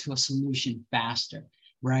get you to a solution faster.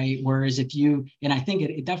 Right. Whereas and I think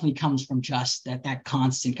it definitely comes from just that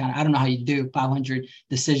constant kind of, I don't know how you do 500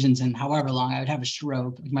 decisions in however long. I would have a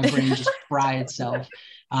stroke. Like, my brain just fry itself.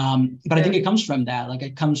 But I think it comes from that. Like,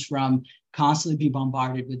 it comes from constantly be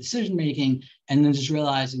bombarded with decision making, and then just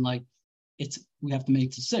realizing, like, we have to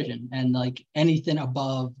make a decision. And like, anything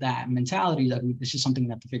above that mentality, like, it's just something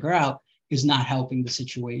we have to figure out, is not helping the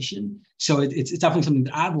situation. So it's definitely something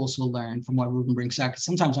that I've also learned from what Ruben brings up.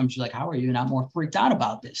 Sometimes I'm just like, how are you not more freaked out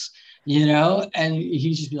about this? And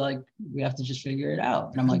he's just be like, we have to just figure it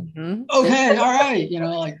out. And I'm like, okay, all right.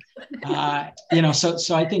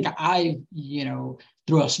 So I think I,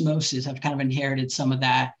 through osmosis, I've kind of inherited some of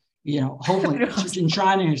that, hopefully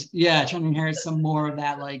trying to inherit some more of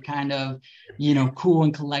that, like, kind of, cool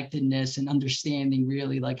and collectedness, and understanding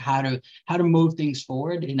really, like, how to move things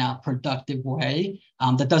forward in a productive way,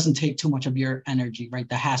 that doesn't take too much of your energy, right?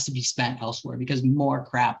 That has to be spent elsewhere, because more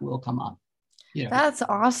crap will come up. That's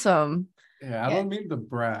awesome. Yeah, I don't mean to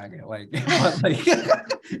brag, like, but like,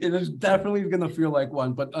 it is definitely gonna feel like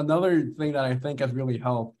one. But another thing that I think has really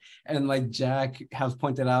helped, and like Jack has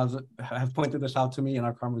pointed this out to me in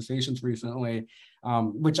our conversations recently,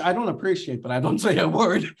 which I don't appreciate, but I don't say a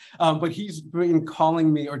word. But he's been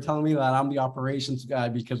calling me or telling me that I'm the operations guy,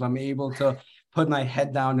 because I'm able to put my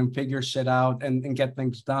head down and figure shit out and get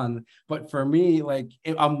things done. But for me, like,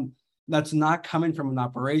 that's not coming from an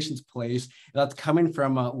operations place. That's coming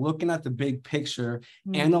from looking at the big picture,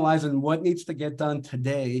 analyzing what needs to get done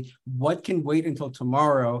today, what can wait until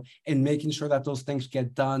tomorrow, and making sure that those things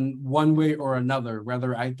get done one way or another,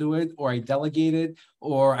 whether I do it or I delegate it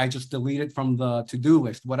or I just delete it from the to-do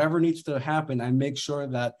list. Whatever needs to happen, I make sure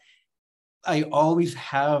that I always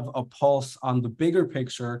have a pulse on the bigger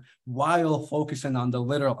picture while focusing on the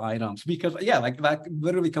little items, because like, that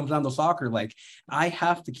literally comes down to soccer. Like, I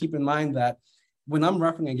have to keep in mind that when I'm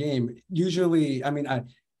roughing a game, usually, I mean,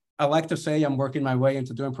 I like to say I'm working my way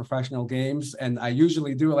into doing professional games, and I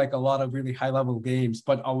usually do like a lot of really high level games,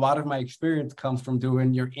 but a lot of my experience comes from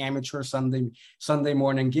doing your amateur Sunday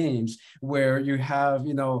morning games, where you have,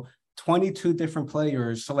 22 different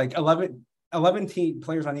players. So like 11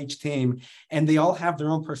 players on each team, and they all have their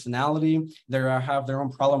own personality. They have their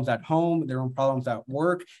own problems at home, their own problems at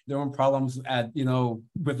work, their own problems at,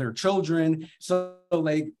 with their children. So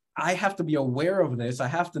like, I have to be aware of this. I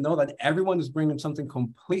have to know that everyone is bringing something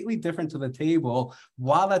completely different to the table,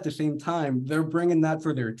 while at the same time, they're bringing that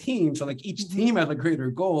for their team. So like, each team has a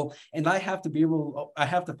greater goal, and I have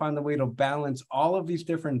to find a way to balance all of these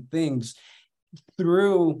different things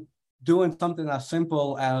through doing something as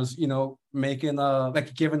simple as, making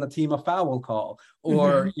giving the team a foul call,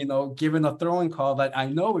 or, giving a throwing call that I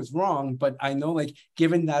know is wrong, but I know, like,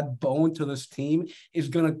 giving that bone to this team is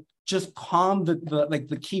going to just calm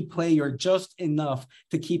the key player just enough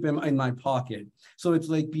to keep him in my pocket. So it's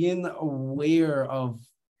like being aware of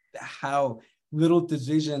how little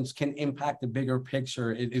decisions can impact the bigger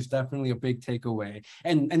picture is definitely a big takeaway.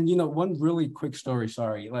 And one really quick story,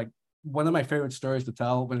 sorry, like, one of my favorite stories to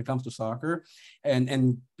tell when it comes to soccer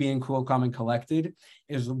and being cool, calm, and collected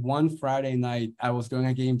is one Friday night I was doing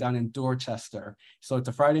a game down in Dorchester. So it's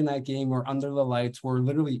a Friday night game. We're under the lights. We're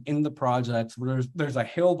literally in the projects. There's a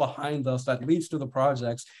hill behind us that leads to the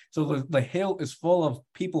projects. So the hill is full of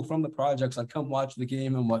people from the projects that come watch the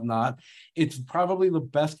game and whatnot. It's probably the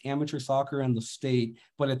best amateur soccer in the state,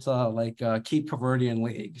 but it's like a Cape Verdean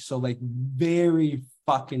league. So like very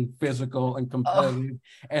fucking physical and competitive,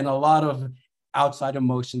 and a lot of outside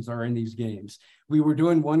emotions are in these games. We were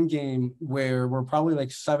doing one game where we're probably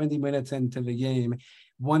like 70 minutes into the game.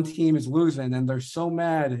 One team is losing and they're so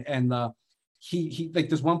mad, and he like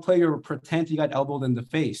this one player pretends he got elbowed in the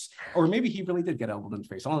face, or maybe he really did get elbowed in the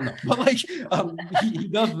face. I don't know, but like he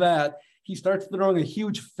does that. He starts throwing a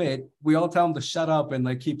huge fit. We all tell him to shut up and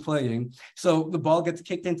like keep playing. So the ball gets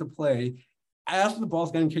kicked into play. As the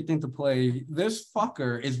ball's getting kicked into play, this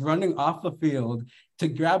fucker is running off the field to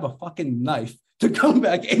grab a fucking knife to come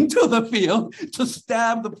back into the field to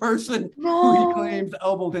stab the person who he claims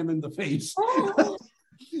elbowed him in the face.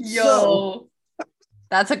 Yo,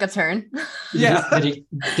 that took a turn. Yeah. Did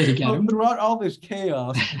he get him? Throughout all this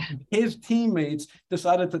chaos, his teammates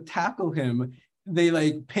decided to tackle him. They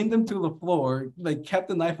like pinned him to the floor, like kept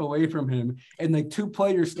the knife away from him, and like two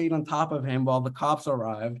players stayed on top of him while the cops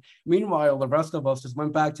arrived. Meanwhile, the rest of us just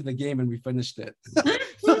went back to the game and we finished it.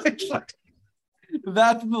 So it's like,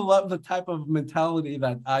 that's the type of mentality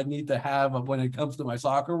that I need to have when it comes to my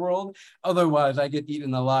soccer world. Otherwise, I get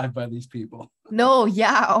eaten alive by these people. No,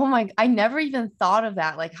 yeah. Oh my, I never even thought of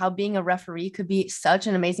that. Like how being a referee could be such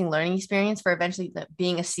an amazing learning experience for eventually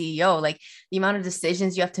being a CEO. Like the amount of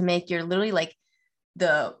decisions you have to make, you're literally like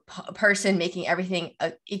the person making everything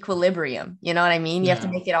equilibrium. You know what I mean? You have to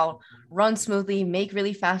make it all run smoothly, make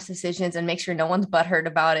really fast decisions, and make sure no one's butthurt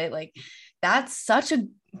about it. Like that's such a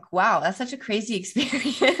crazy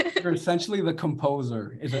experience. You're essentially the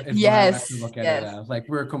composer. Is yes. Look at it as. Like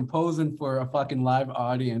we're composing for a fucking live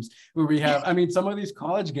audience where we have, I mean, some of these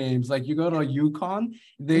college games, like you go to a UConn,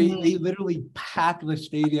 they literally pack the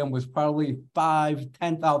stadium with probably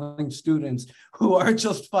 10,000 students who are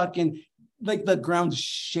just fucking like the ground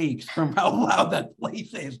shakes from how loud that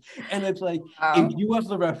place is. And it's like, if you as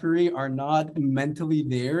the referee are not mentally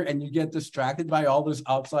there and you get distracted by all this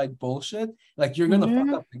outside bullshit, like you're going to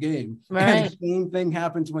fuck up the game. Right. And the same thing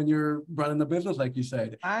happens when you're running the business, like you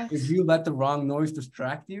said. If you let the wrong noise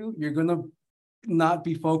distract you, you're going to not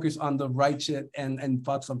be focused on the right shit and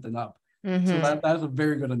fuck something up. So that's a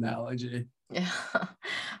very good analogy. Yeah.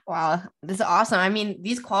 Wow. This is awesome. I mean,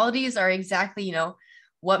 these qualities are exactly, you know,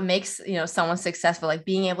 what makes, you know, someone successful, like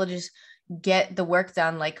being able to just get the work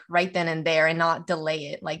done like right then and there and not delay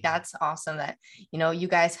it. Like that's awesome that, you know, you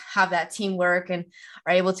guys have that teamwork and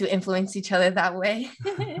are able to influence each other that way.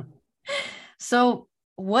 So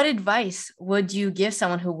what advice would you give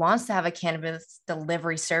someone who wants to have a cannabis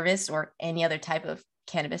delivery service or any other type of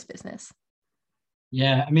cannabis business?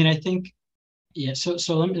 Yeah, I mean, I think, so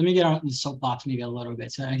let me get on the soapbox maybe a little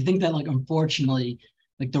bit. So I think that like, unfortunately,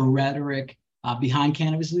 like the rhetoric behind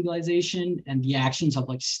cannabis legalization and the actions of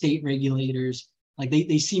like state regulators, like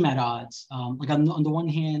they seem at odds. Like on the one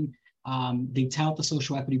hand, they tout the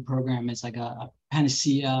social equity program as like a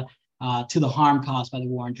panacea to the harm caused by the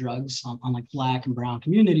war on drugs on like Black and brown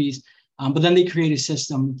communities. But then they create a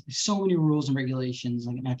system with so many rules and regulations,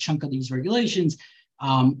 like a chunk of these regulations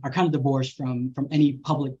are kind of divorced from any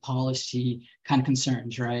public policy kind of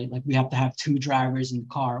concerns, right? Like we have to have 2 drivers in the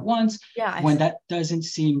car at once. Yeah. When that doesn't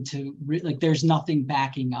seem to like, there's nothing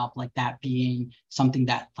backing up like that being something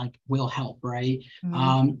that like will help, right?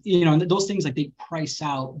 You know, and those things like they price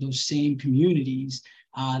out those same communities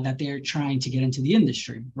that they're trying to get into the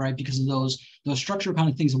industry, right? Because of those structural kind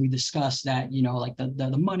of things that we discussed that, you know, like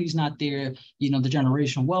the money's not there, you know, the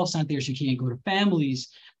generational wealth's not there, so you can't go to families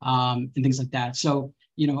and things like that. So,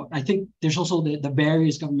 you know, I think there's also the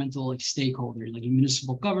various governmental like stakeholders, like the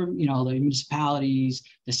municipal government, you know, the municipalities,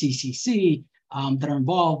 the CCC that are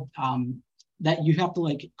involved that you have to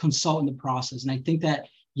like consult in the process. And I think that,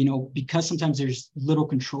 you know, because sometimes there's little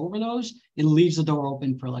control over those, it leaves the door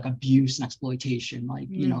open for like abuse and exploitation. Like,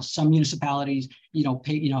 you know, some municipalities, you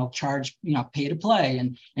know, charge, you know, pay to play,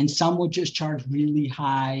 and some would just charge really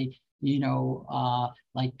high, you know,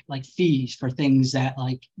 like fees for things that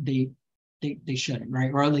like they shouldn't,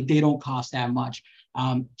 right? Or like they don't cost that much.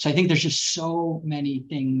 So I think there's just so many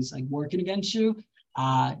things like working against you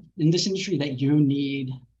in this industry that you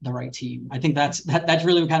need the right team. I think that's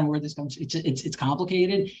really kind of where this comes. It's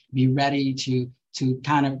complicated. Be ready to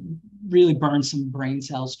kind of really burn some brain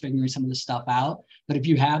cells figuring some of this stuff out. But if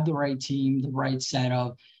you have the right team, the right set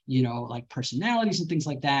of, you know, like personalities and things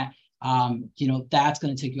like that, that's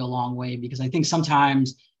going to take you a long way, because I think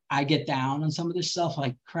sometimes I get down on some of this stuff,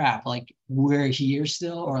 like crap, like we're here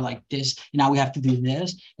still, or like this, now we have to do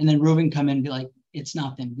this. And then Ruben come in and be like, it's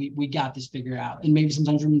nothing. We got this figured out. And maybe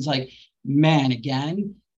sometimes Ruben's like, man,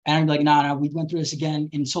 again. And I'm like, no, we went through this again.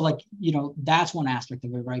 And so like, that's one aspect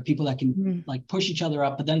of it, right? People that can like push each other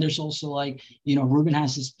up. But then there's also like, Ruben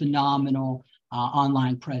has this phenomenal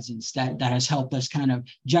online presence that has helped us kind of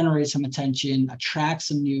generate some attention, attract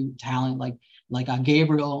some new talent, like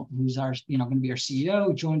Gabriel, who's our, going to be our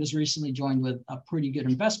CEO, joined us recently, joined with a pretty good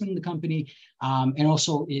investment in the company, and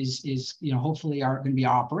also is hopefully going to be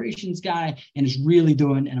our operations guy, and is really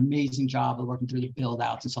doing an amazing job of working through the build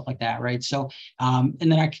outs and stuff like that, right? So, and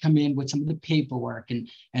then I could come in with some of the paperwork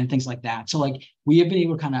and things like that. So like we have been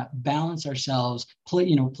able to kind of balance ourselves, play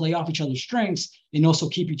off each other's strengths, and also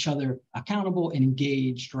keep each other accountable and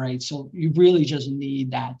engaged, right? So you really just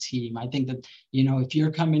need that team. I think that, if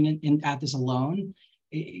you're coming in at this alone,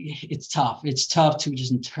 it's tough. It's tough to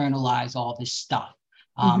just internalize all this stuff.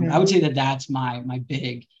 I would say that that's my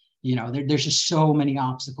big, there's just so many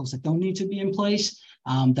obstacles that don't need to be in place,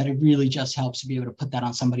 that it really just helps to be able to put that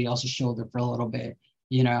on somebody else's shoulder for a little bit,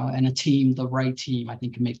 and a team, the right team, I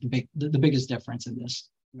think can make the biggest difference in this.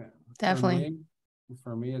 Yeah, definitely.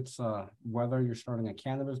 For me, it's whether you're starting a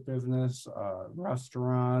cannabis business, a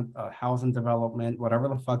restaurant, a housing development, whatever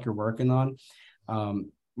the fuck you're working on.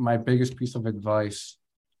 My biggest piece of advice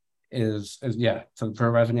is yeah, to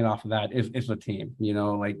resonate off of that is the team.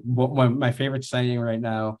 Like what my favorite saying right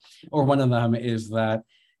now, or one of them, is that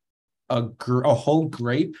a whole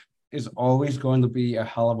grape is always going to be a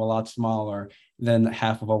hell of a lot smaller than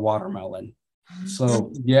half of a watermelon.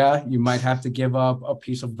 So yeah, you might have to give up a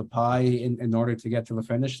piece of the pie in order to get to the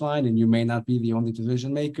finish line, and you may not be the only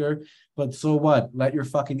decision maker, but so what? Let your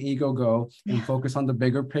fucking ego go and focus on the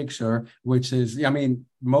bigger picture, which is, I mean,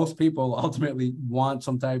 most people ultimately want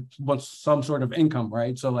some sort of income,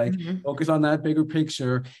 right? So like focus on that bigger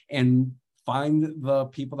picture and find the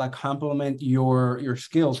people that complement your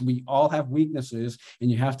skills. We all have weaknesses, and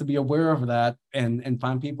you have to be aware of that and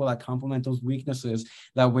find people that complement those weaknesses.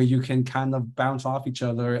 That way you can kind of bounce off each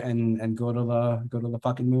other and go to the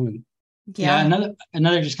fucking moon. Yeah.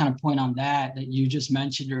 Another just kind of point on that you just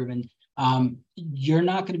mentioned, Ruben. You're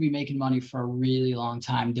not going to be making money for a really long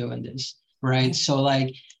time doing this, right? So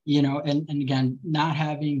like, and again, not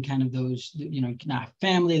having kind of those, not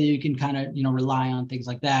family that you can kind of, rely on, things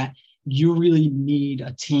like that. You really need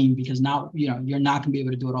a team, because now, you're not going to be able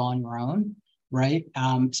to do it all on your own, right?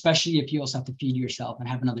 Especially if you also have to feed yourself and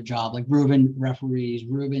have another job. Like Ruben referees,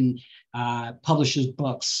 Ruben publishes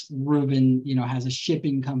books, Ruben, has a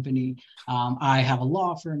shipping company. I have a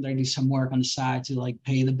law firm that I do some work on the side to like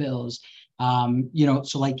pay the bills.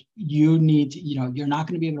 So like you need to, you're not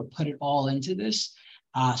going to be able to put it all into this.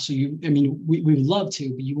 We'd love to,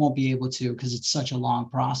 but you won't be able to, because it's such a long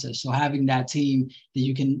process. So having that team that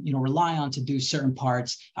you can, rely on to do certain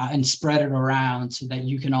parts and spread it around so that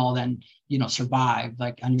you can all then, survive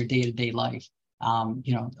like on your day-to-day life.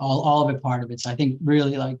 All of it, part of it. So I think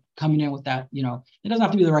really like coming in with that, it doesn't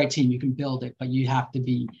have to be the right team. You can build it, but you have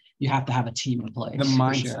to have a team in place. The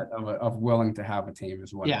mindset of willing to have a team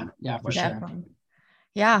is what. Yeah, for sure.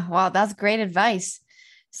 Yeah. Wow. That's great advice.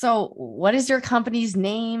 So what is your company's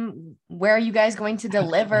name? Where are you guys going to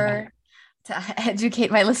deliver to educate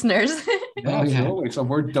my listeners? Absolutely. So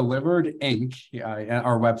we're Delivered Inc.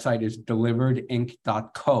 Our website is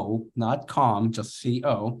deliveredinc.co, not com, just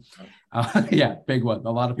co. Big one.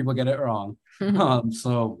 A lot of people get it wrong.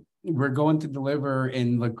 So we're going to deliver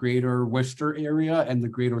in the greater Worcester area and the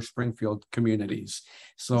greater Springfield communities.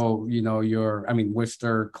 So,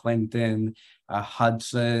 Worcester, Clinton,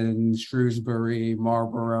 Hudson, Shrewsbury,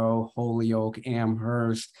 Marlborough, Holyoke,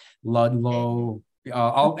 Amherst, Ludlow,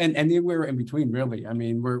 all and anywhere in between, really. I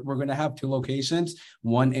mean, we're going to have 2 locations,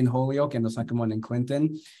 one in Holyoke and the second one in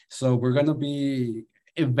Clinton. So we're going to be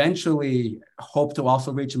eventually hope to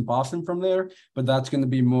also reach in Boston from there, but that's going to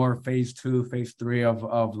be more phase 2, phase 3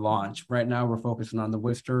 of launch. Right now, we're focusing on the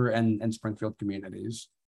Worcester and Springfield communities.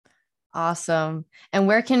 Awesome. And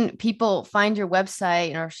where can people find your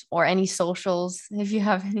website or any socials, if you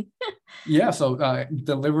have any? So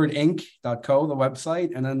deliveredinc.co, the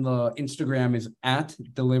website, and then the Instagram is at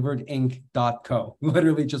deliveredinc.co,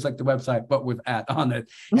 literally just like the website, but with @ on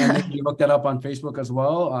it. And if you look that up on Facebook as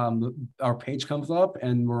well, our page comes up,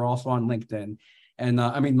 and we're also on LinkedIn.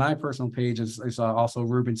 And my personal page is also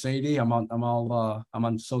Ruben Sadie. I'm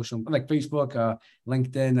on social, like Facebook,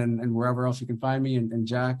 LinkedIn, and wherever else you can find me. And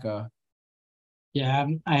Jack.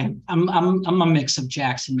 I'm a mix of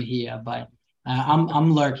Jackson Mejia, but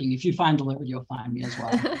I'm lurking. If you find Delivered, you'll find me as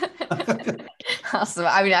well. Awesome.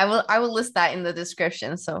 I mean, I will list that in the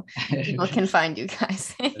description so people can find you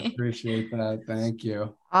guys. I appreciate that. Thank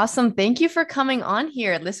you. Awesome. Thank you for coming on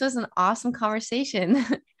here. This was an awesome conversation.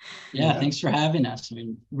 Yeah, thanks for having us. I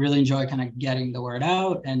mean, really enjoy kind of getting the word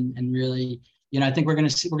out and really, I think we're gonna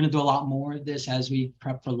do a lot more of this as we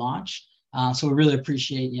prep for launch. So we really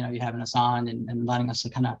appreciate, you having us on and letting us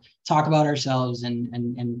kind of talk about ourselves and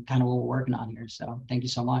kind of what we're working on here. So thank you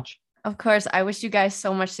so much. Of course, I wish you guys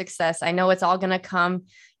so much success. I know it's all going to come.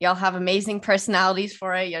 Y'all have amazing personalities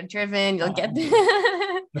for it. You're driven. You'll get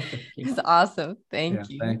It's awesome. Thank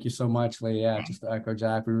you. Thank you so much, Lee. Yeah, just to echo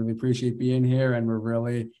Jack, we really appreciate being here and we're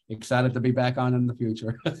really excited to be back on in the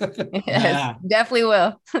future. Yes, definitely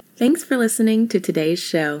will. Thanks for listening to today's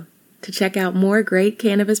show. To check out more great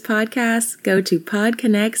cannabis podcasts, go to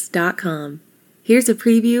podconnects.com. Here's a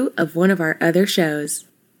preview of one of our other shows.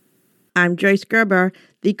 I'm Joyce Gerber,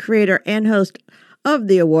 the creator and host of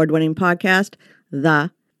the award-winning podcast,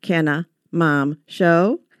 The Canna Mom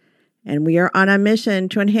Show. And we are on a mission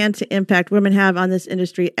to enhance the impact women have on this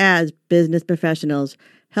industry as business professionals,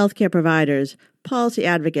 healthcare providers, policy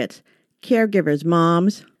advocates, caregivers,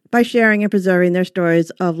 moms, by sharing and preserving their stories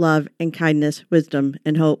of love and kindness, wisdom,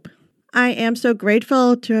 and hope. I am so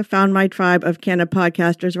grateful to have found my tribe of Canna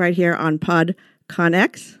podcasters right here on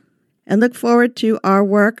PodConX, and look forward to our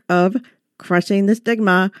work of crushing the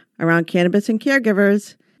stigma around cannabis and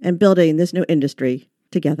caregivers and building this new industry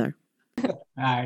together. All right.